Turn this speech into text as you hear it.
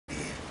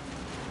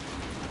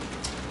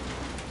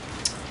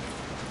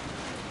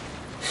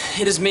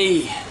It is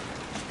me,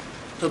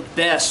 the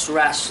best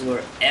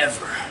wrestler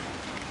ever.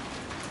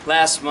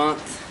 Last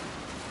month,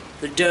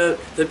 the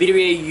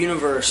WWE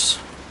Universe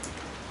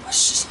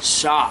was just in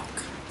shock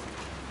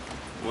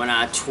when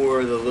I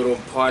tore the little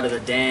part of the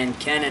Dan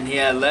Cannon he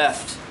had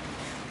left.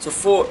 It's a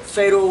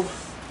fatal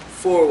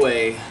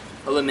four-way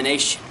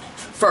elimination.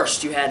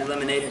 First, you had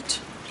eliminated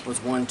was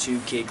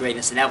 1-2 Kid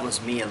Greatness, and that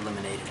was me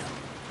eliminated him.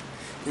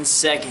 Then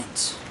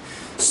second,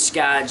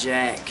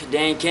 Skyjack.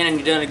 Dan Cannon,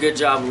 you done a good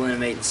job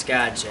eliminating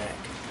Skyjack.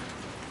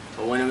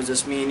 But when it was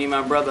just me and you,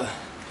 my brother,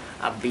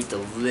 I beat the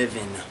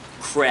living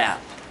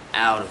crap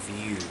out of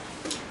you.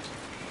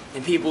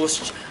 And people were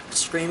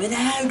screaming,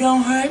 "Oh,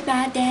 don't hurt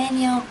my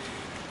Daniel."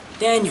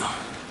 Daniel.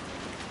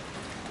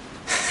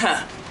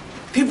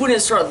 People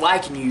didn't start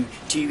liking you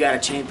till you got a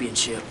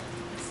championship.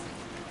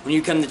 When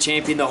you become the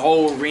champion, the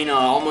whole arena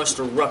almost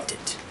erupted.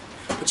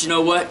 But you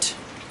know what?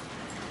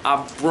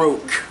 I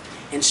broke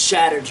and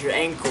shattered your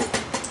ankle.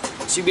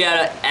 So you'll be out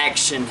of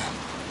action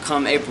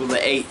come April the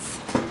 8th.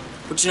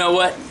 But you know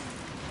what?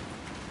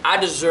 I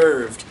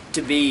deserved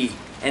to be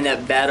in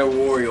that Battle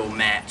Royal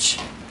match.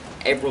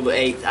 April the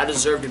 8th. I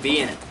deserved to be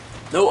in it.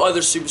 No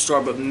other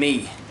superstar but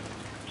me.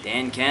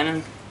 Dan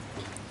Cannon,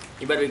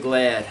 you better be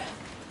glad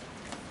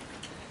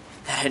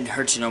that didn't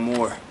hurt you no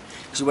more.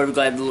 Because you better be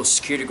glad the little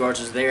security guards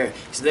was there.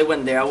 Because if they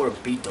wasn't there, I would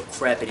have beat the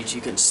crap out of you.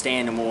 You couldn't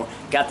stand no more.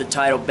 Got the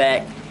title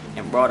back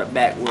and brought it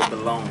back where it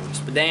belongs.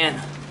 But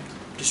Dan,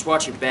 just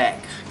watch your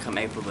back come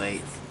April the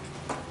 8th.